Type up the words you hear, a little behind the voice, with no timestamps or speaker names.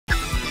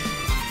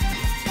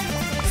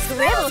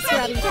Scribble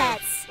Scrubbie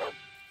Pets!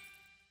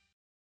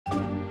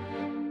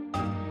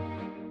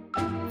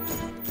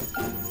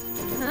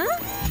 Huh?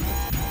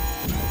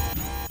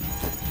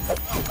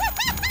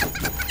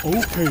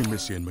 Okay,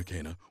 Missy and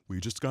McKenna, we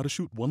just gotta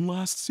shoot one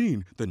last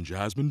scene, then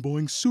Jasmine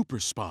Boing's Super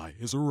Spy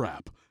is a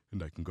wrap,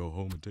 and I can go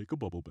home and take a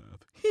bubble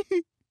bath.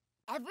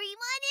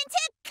 Everyone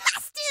into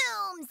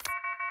costumes!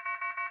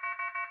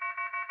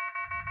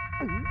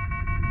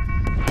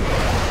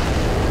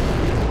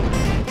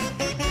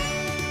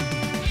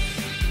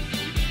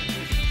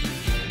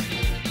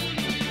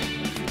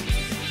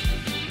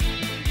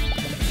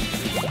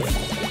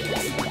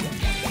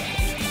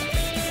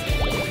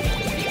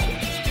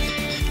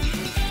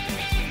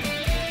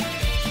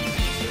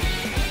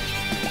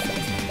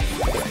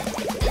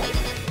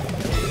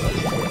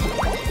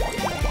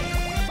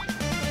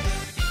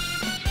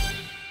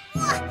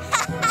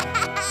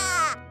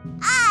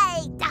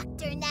 I,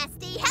 Dr.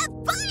 Nasty, have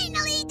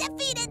finally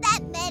defeated that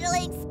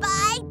meddling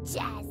spy,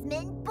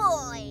 Jasmine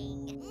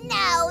Boing.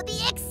 Now the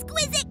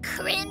exquisite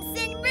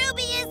Crimson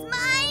Ruby is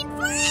mine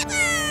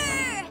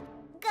forever!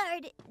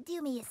 Guard,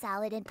 do me a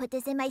solid and put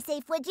this in my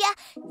safe, would ya?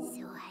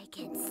 So I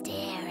can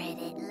stare at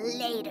it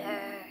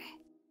later.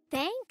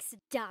 Thanks,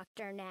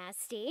 Dr.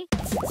 Nasty,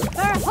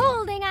 for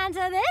holding on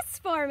to this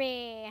for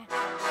me.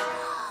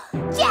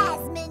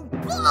 Jasmine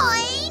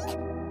Boing!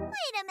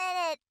 Wait a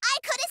minute. I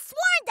could have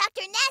sworn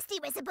Dr. Nasty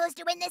was supposed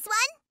to win this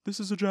one. This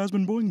is a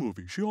Jasmine Boing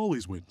movie. She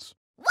always wins.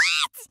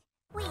 What?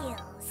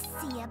 We'll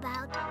see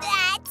about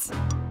that.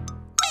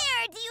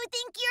 Where do you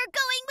think you're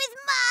going with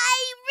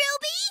my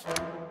Ruby?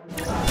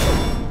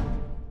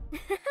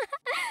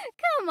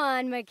 Come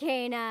on,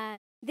 McKenna.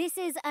 This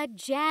is a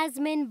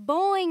Jasmine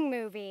Boing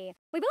movie.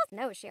 We both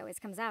know she always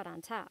comes out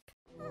on top.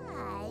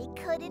 I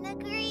couldn't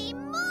agree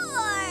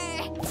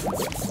more.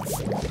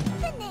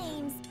 The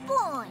name's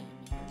Boing.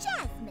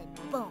 Jasmine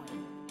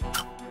Boing.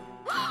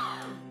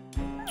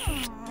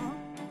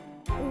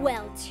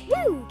 Well,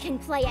 two can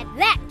play at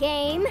that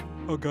game.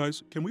 Oh,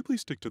 guys, can we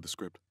please stick to the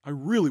script? I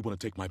really want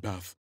to take my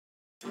bath.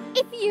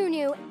 If you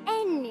knew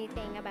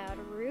anything about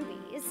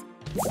rubies,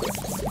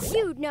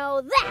 you'd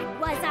know that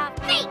was a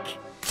fake.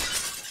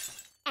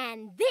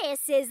 And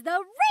this is the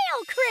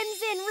real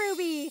Crimson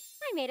Ruby.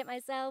 I made it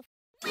myself.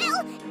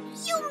 Well,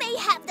 you may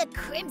have the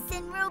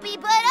Crimson Ruby,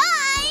 but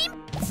I'm a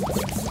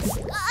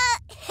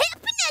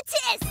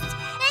hypnotist!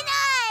 And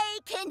I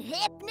can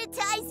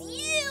hypnotize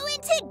you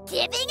into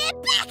giving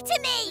it back to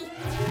me!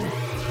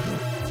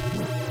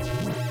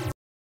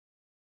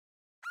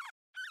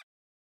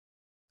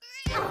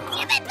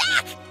 Give it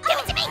back! Give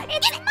it to me!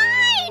 It's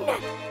mine!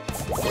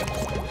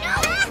 No!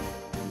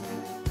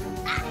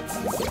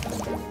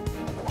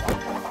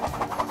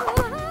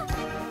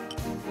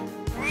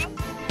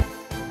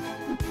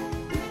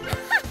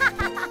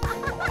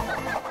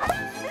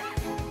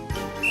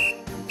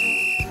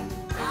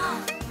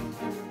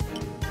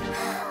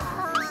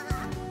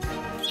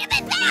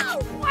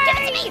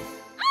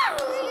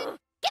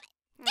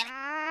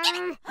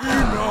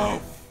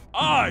 Enough!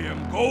 I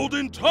am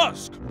Golden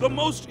Tusk, the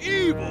most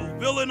evil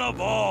villain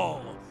of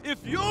all.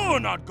 If you're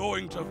not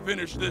going to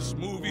finish this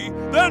movie,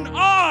 then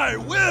I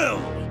will!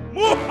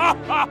 Give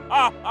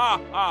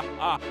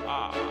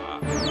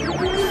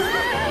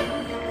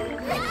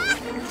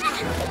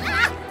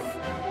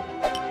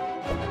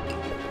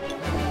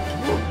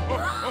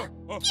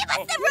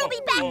us the ruby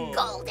back,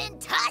 Golden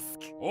Tusk!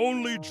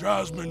 Only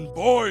Jasmine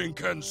Boing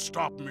can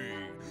stop me.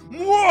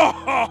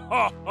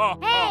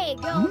 Hey,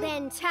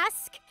 Golden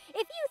Tusk.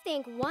 If you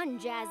think one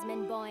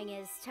Jasmine Boing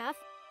is tough,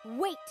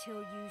 wait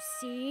till you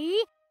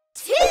see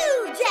 2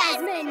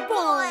 Jasmine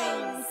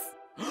Boings!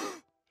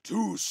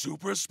 2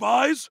 super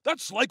spies?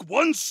 That's like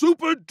 1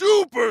 super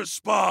duper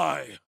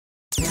spy!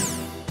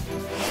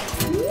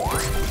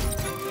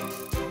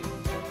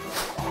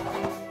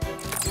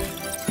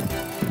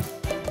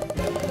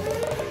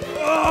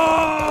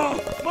 Ah!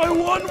 My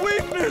one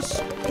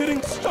weakness!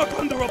 Getting stuck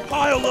under a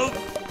pile of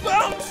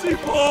bouncy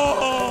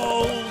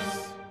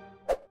balls!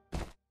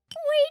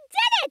 We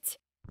did it!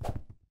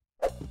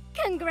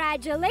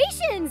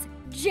 Congratulations,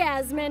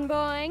 Jasmine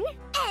Boing!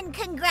 And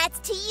congrats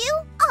to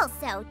you,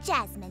 also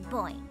Jasmine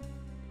Boing.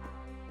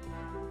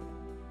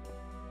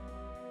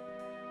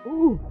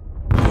 Ooh.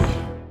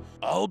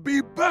 I'll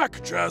be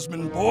back,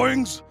 Jasmine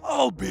Boings.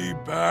 I'll be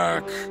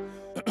back.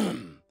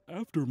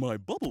 After my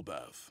bubble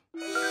bath.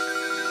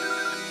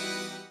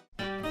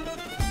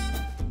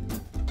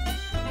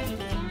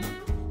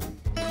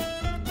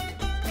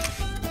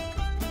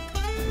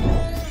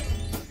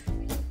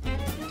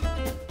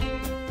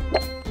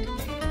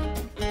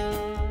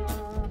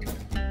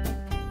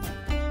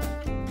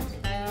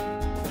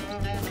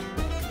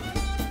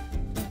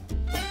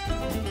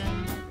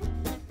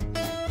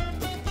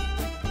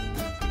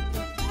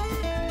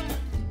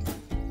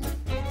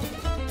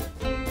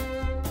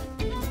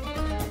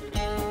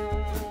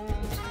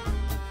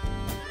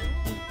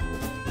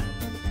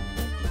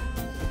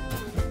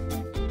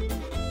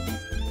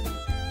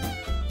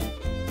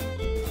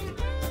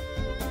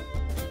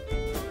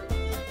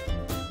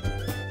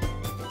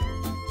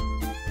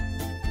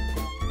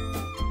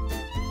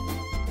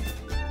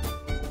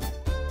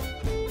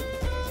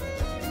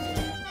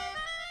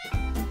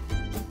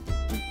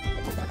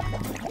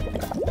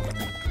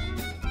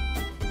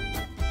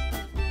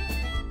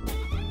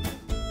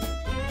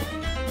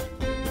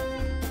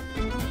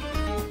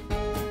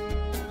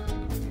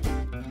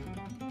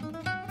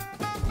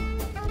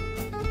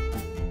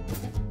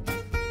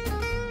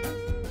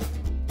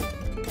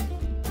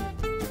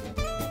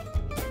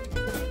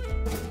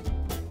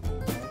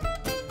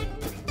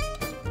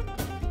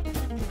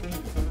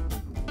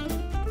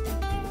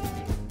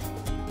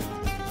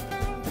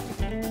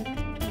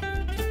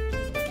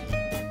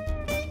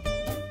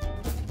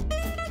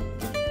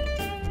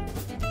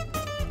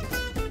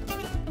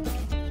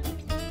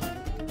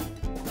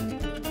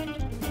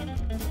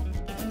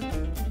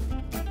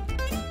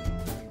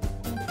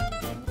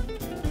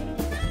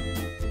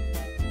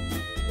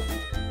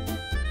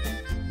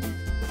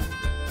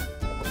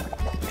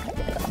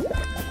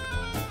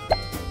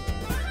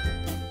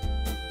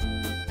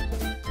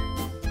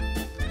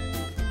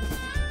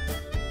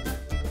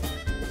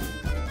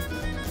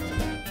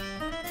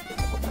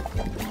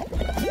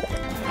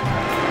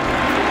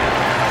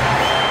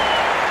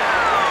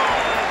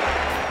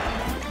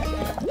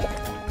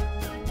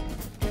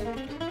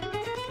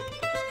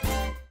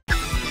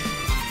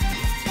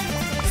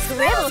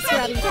 Scribble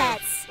Scrubbie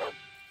Pets!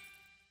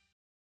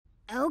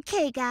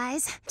 Okay,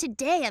 guys,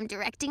 today I'm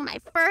directing my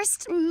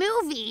first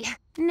movie.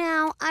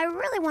 Now, I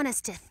really want us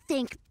to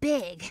think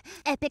big.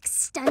 Epic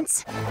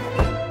stunts,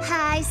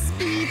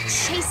 high-speed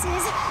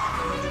chases,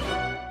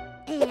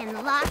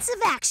 and lots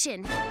of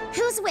action.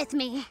 Who's with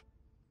me?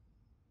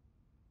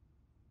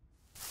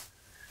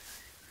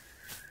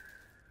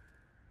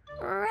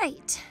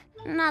 Right.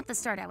 Not the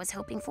start I was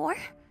hoping for.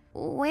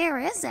 Where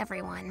is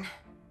everyone?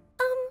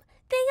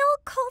 They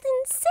all called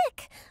in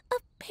sick.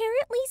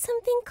 Apparently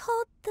something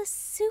called the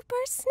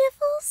super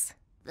sniffles.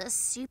 The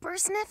super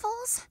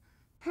sniffles?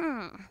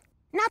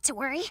 Not to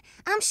worry.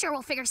 I'm sure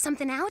we'll figure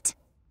something out.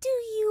 Do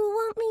you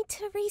want me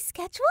to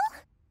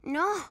reschedule?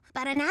 No,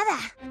 para nada.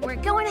 We're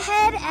going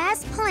ahead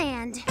as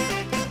planned.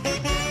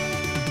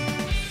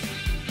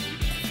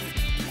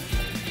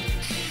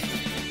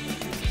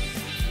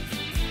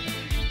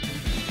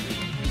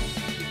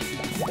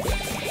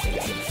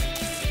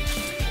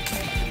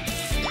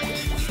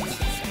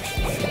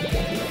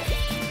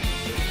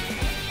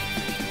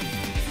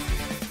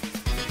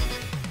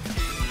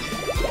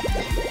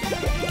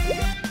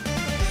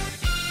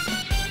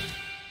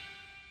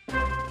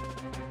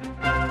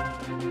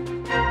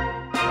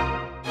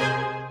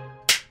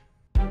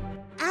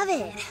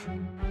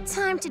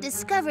 Time to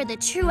discover the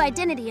true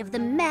identity of the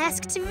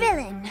masked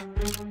villain.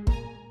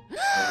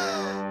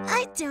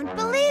 I don't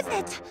believe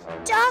it!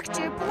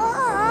 Dr.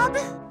 Blob!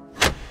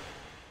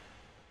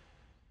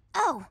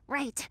 Oh,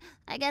 right.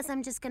 I guess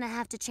I'm just gonna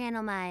have to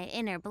channel my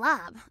inner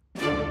blob.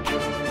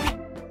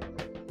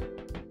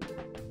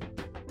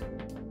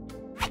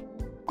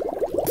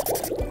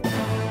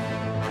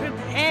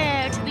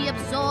 Prepare to be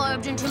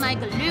absorbed into my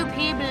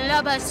gloopy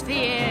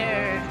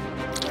blubbosphere.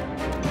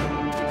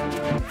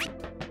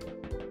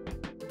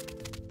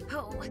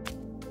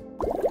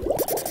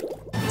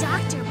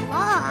 Dr.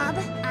 Blob,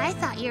 I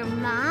thought your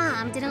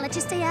mom didn't let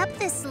you stay up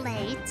this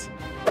late.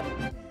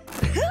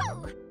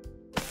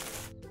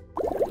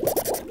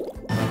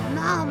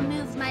 Mom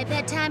moved my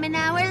bedtime an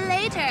hour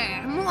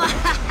later.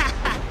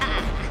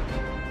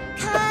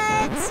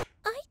 Cut!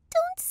 I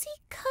don't see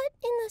cut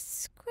in the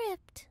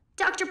script.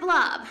 Dr.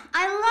 Blob,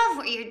 I love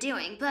what you're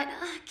doing, but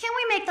can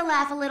we make the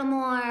laugh a little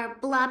more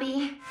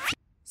blobby?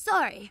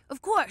 Sorry,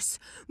 of course.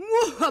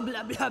 Blah,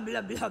 blah, blah,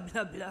 blah, blah,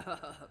 blah.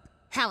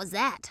 How was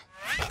that?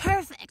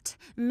 Perfect.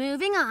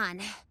 Moving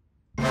on.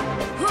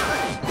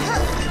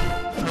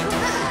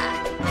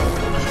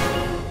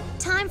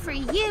 Time for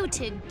you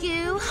to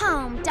go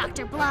home,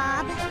 Dr.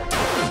 Blob.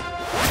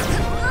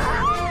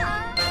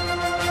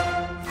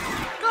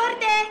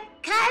 Corte!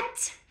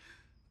 Cut!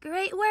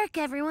 Great work,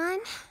 everyone.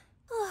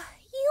 Oh,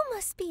 you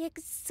must be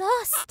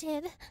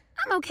exhausted.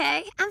 I'm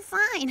okay. I'm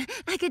fine.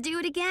 I could do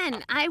it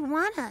again. I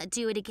wanna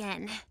do it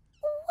again.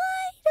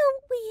 Why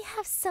don't we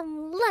have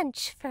some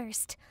lunch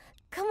first?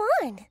 Come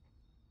on.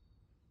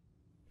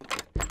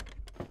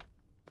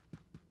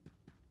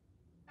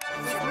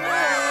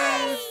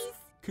 Surprise!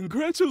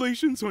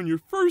 Congratulations on your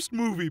first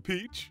movie,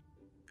 Peach.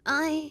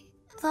 I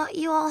thought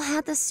you all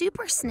had the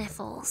super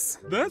sniffles.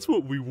 That's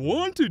what we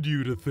wanted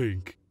you to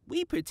think.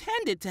 We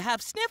pretended to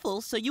have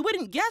sniffles so you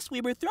wouldn't guess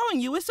we were throwing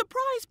you a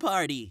surprise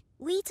party.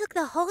 We took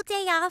the whole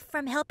day off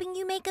from helping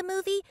you make a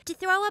movie to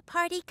throw a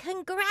party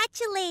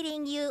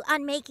congratulating you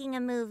on making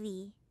a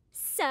movie.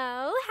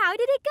 So, how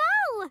did it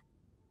go?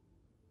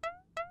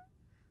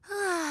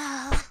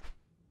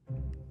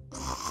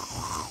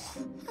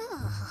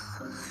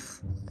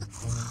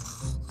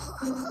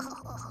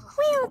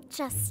 We'll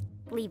just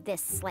leave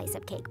this slice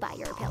of cake by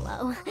your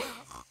pillow.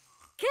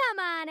 Come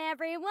on,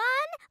 everyone!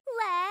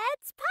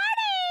 Let's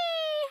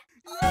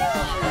party!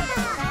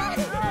 Yeah!